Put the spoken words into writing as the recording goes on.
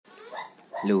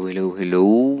Hello.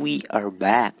 We are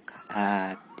back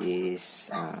at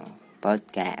this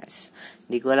podcast.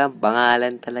 Hindi ko alam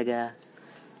pangalan talaga.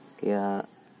 Kaya,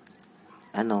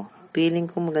 feeling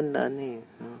ko maganda eh.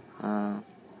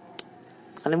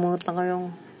 Kalimutan ko yung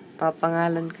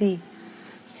papangalan ko eh.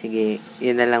 Sige,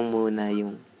 yun na lang muna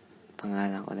yung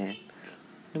pangalan ko na yan.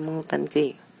 Kalimutan ko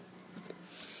eh.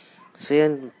 So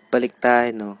yun, balik tayo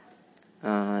no.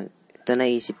 Ito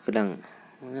naisip ko lang.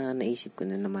 Naisip ko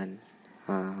na naman.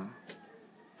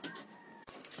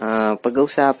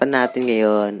 Pag-uusapan natin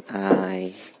ngayon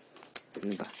ay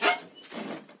ano ba?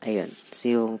 Ayun,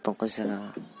 so yung tungkol sa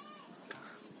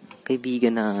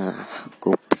kaibigan na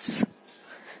Kups.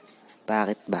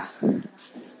 Bakit ba?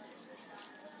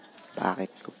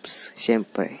 Bakit Kups?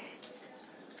 Siyempre,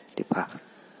 'di ba?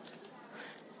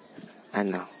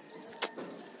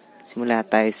 Simula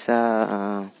tayo sa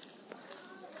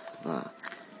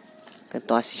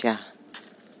ganito kasi siya.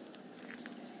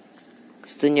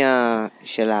 Gusto niya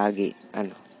siya lagi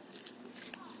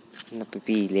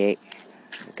napipili.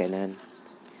 Ganun.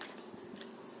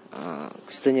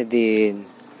 Gusto niya din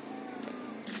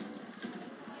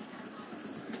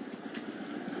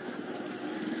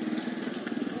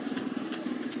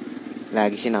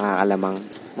lagi siya nakakalamang.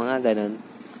 Mga ganun.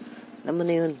 Alam mo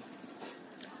na yun.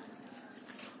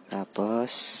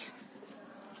 Tapos,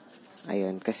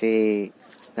 ayun, kasi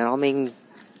meron kaming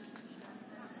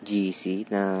GC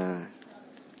na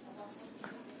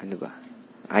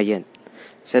ayun,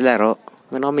 sa laro.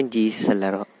 Meron kaming GC sa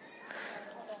laro.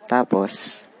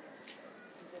 Tapos,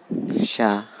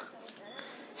 sila,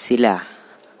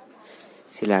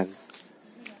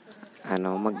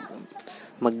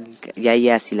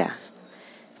 magyaya sila.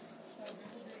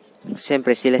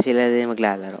 Siyempre, sila din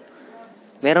maglalaro.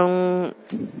 Merong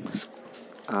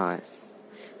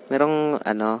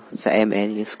sa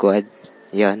ML, yung squad,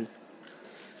 yon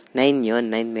 9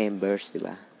 members, di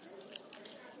ba?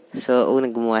 So,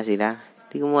 unang gumawa sila,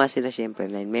 syempre,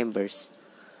 9 members.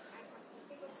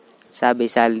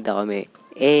 Sabi, salid na kami.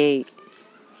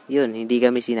 Yun, hindi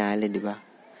kami sinali, di ba?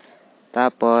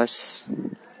 Tapos,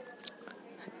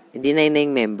 hindi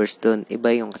 9 members dun.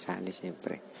 Iba yung kasali,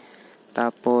 syempre.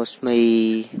 Tapos,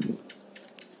 may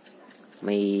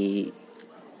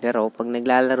laro. Pag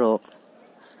naglalaro,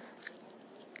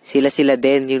 sila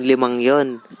din, yung 5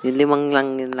 yun. Yung 5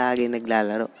 lang yung lagi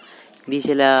naglalaro. Hindi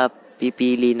sila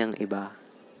pipili ng iba.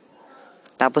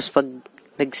 Tapos, pag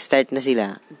nag-start na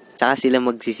sila, tsaka sila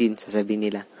magsisin, sasabihin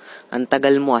nila, ang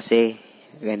tagal mo kasi.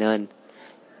 Ganon.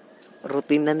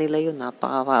 Routine na nila yun.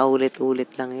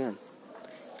 Napaka-ulit-ulit lang yun.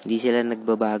 Hindi sila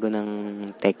nagbabago ng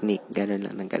technique. Ganon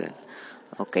lang ng ganon.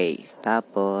 Okay.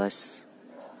 Tapos,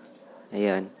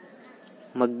 ayun.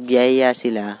 Magyaya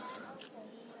sila.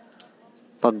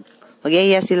 Pag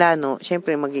magyaya sila,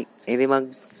 syempre,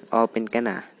 mag-open ka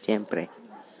na. Syempre.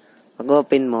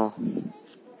 Pag-open mo,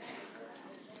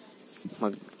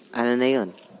 na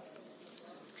yun.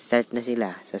 Start na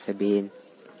sila. Sasabihin,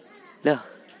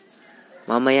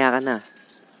 mamaya ka na.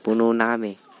 Puno na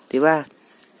kami. Diba?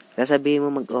 Sasabihin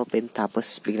mo mag-open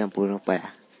tapos biglang puno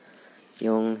pala.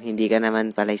 Yung hindi ka naman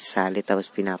pala isasali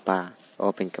tapos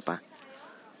pinapa-open ka pa.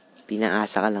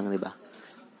 Pinaasa ka lang, diba?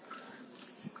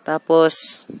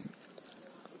 Tapos,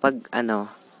 pag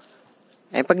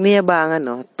niyabangan,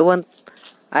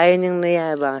 ayaw niyang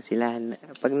niyabangan sila.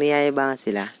 Pag niyabangan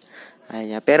sila, ayaw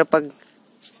niya. Pero pag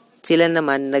sila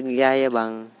naman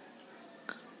nagyayabang,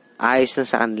 ayos na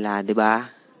sa kanila, di ba?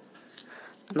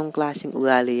 Anong klaseng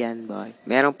ugali yan, boy?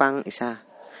 Meron pang isa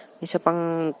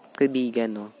pang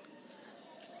kaibigan,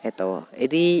 Eto,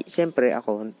 siyempre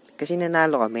ako, kasi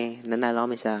nanalo kami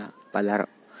sa palaro.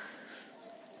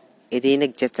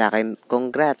 Nag-chat sa akin,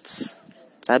 congrats.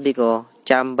 Sabi ko,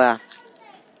 chamba.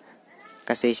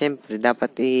 Kasi siyempre,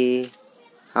 dapat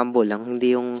humble lang,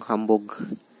 hindi yung hambog.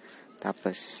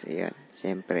 Tapos, ayan,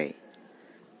 siyempre.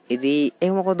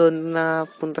 Ewan ko doon na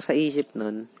punta sa isip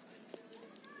nun.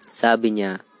 Sabi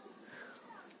niya,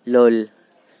 lol,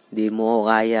 di mo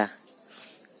ko kaya.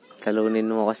 Talunin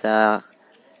mo ko sa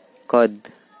COD,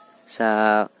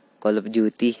 sa Call of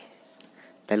Duty.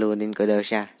 Talunin ko daw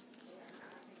siya.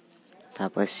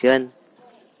 Tapos yun,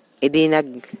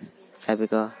 sabi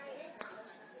ko,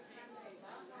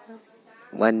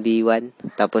 1v1.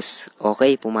 Tapos,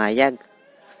 okay, pumayag.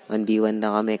 1v1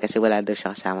 daw kami kasi wala daw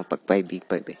siya kasama pag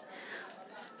 5v5 eh.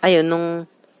 Ayun, nung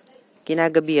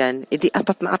kinagabihan,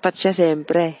 atat na atat siya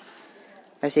siyempre.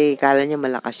 Kasi kala niya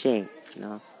malakas siya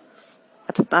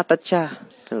Atat na atat siya.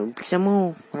 So, bisa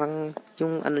mo, parang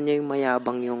yung niya yung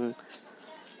mayabang yung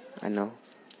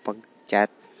pag-chat.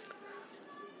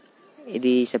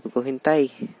 Sabi ko,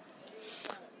 hintay.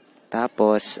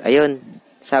 Tapos, ayun,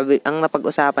 Sabi, ang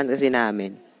napag-usapan kasi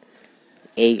namin,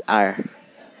 AR.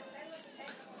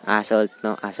 Assault,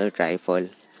 no? Assault rifle.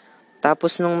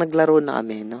 Tapos nung naglaro na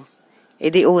kami, no?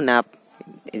 Di una,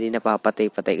 di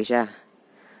napapatay-patay ko siya.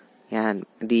 Yan,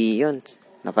 di yun.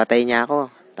 Napatay niya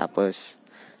ako. Tapos,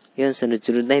 yun,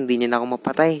 sunod-sunod na, hindi niya na ako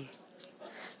mapatay.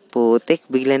 Putik,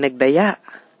 bigla nagdaya.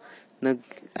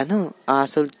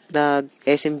 Assault,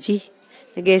 SMG.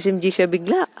 Nag-SMG siya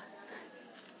bigla.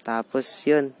 Tapos,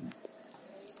 yun.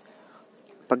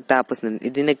 Pagtapos nun,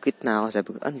 nag-quit na ako. Sabi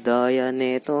ko, ang daya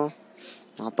nito.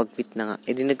 Makapag-quit na nga.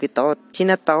 Nag-quit ako.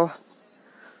 Chinat ako.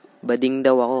 Bading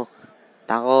daw ako.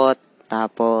 Takot.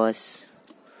 Tapos,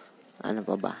 ano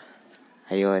pa ba?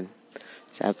 Ayun.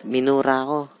 Minura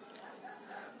ako.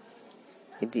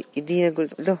 Hindi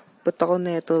nagulat. Ba't ako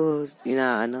na ito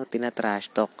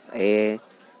tina-trash talk?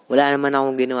 Wala naman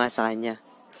akong ginawa sa kanya.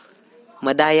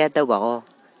 Madaya daw ako.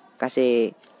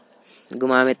 Kasi,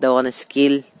 gumamit daw ako ng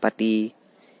skill, pati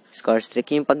score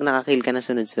streak. Yung pag nakakill ka na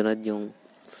sunod-sunod, yung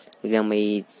biglang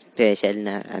may special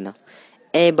na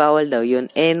bawal daw yun.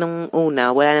 Nung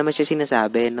una, wala naman siya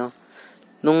sinasabi, no?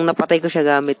 Nung napatay ko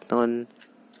siya gamit nun,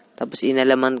 tapos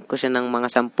inalaman ko siya ng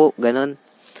mga 10, ganon.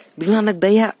 Biglang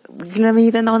nagdaya. Biglang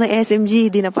namitan ako ng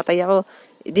SMG, di napatay ako.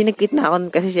 Di nag-quit na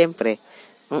ako kasi syempre,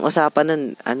 ang usapan nun,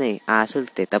 assault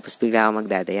Tapos bigla ako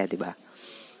magdadaya, di ba?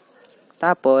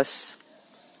 Tapos,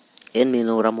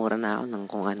 minura-mura na ako ng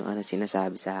kung ano-ano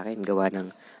sinasabi sa akin. Gawa ng,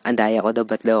 andaya ko daw,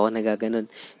 ba't daw ako nagaganon.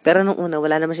 Pero nung una,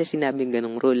 wala naman siya sinabing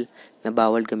ganong rule na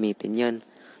bawal gamitin yon.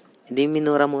 Hindi,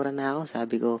 minura-mura na ako.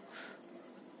 Sabi ko,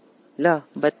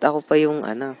 ba't ako pa yung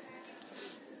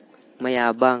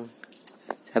mayabang?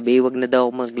 Sabi, wag na daw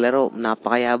ako maglaro.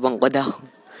 Napakayabang ko daw.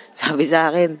 Sabi sa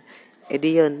akin,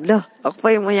 di yun, ako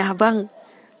pa yung mayabang.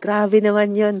 Grabe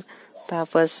naman yun.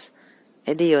 Tapos,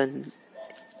 di yun,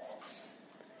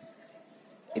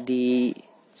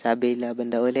 sabi,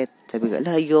 laban daw ulit. Sabi ko,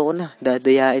 ayoko na.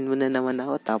 Dadayain mo na naman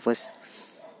ako. Tapos,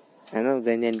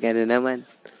 ganyan ka na naman.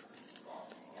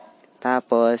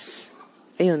 Tapos,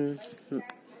 ayun.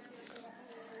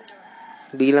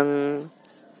 Bilang,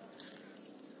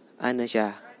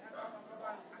 siya.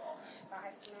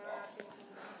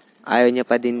 Ayaw niya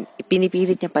pa din,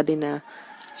 pinipilit niya pa din na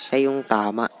siya yung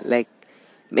tama. Like,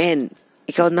 men,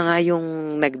 ikaw na nga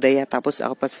yung nagdaya. Tapos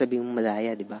ako pa sabi mong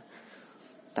malaya, di ba?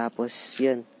 Tapos,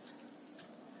 yun.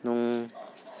 Nung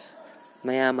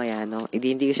maya-maya,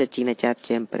 hindi ko siya chinachat,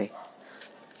 syempre.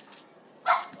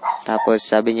 Tapos,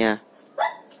 sabi niya,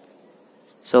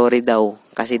 sorry daw,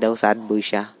 kasi daw sad boy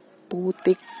siya.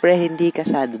 Putik, pre, hindi ka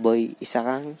sad boy. Isa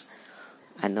kang,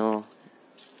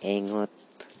 engot,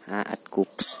 at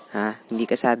Kups,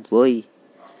 Hindi ka sad boy.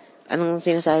 Anong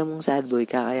sinasabi mong sad boy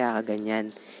ka, kaya ka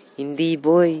ganyan? Hindi,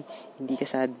 boy. Hindi ka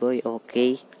sad boy,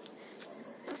 okay?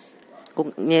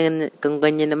 Kung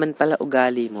ganyan naman pala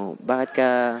ugali mo, ba't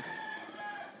ka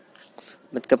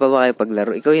pa ba kayo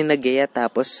paglaro? Ikaw yung nag-gaya,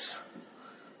 tapos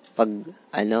pag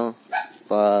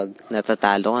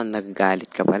natatalo ka, nagagalit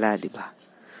ka pala, di ba?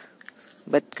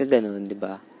 Ba't ka ganun, di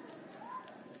ba?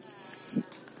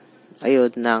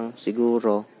 Ayun lang,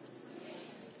 siguro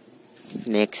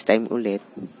next time ulit,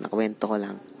 nakwento ko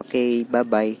lang. Okay,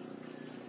 bye-bye.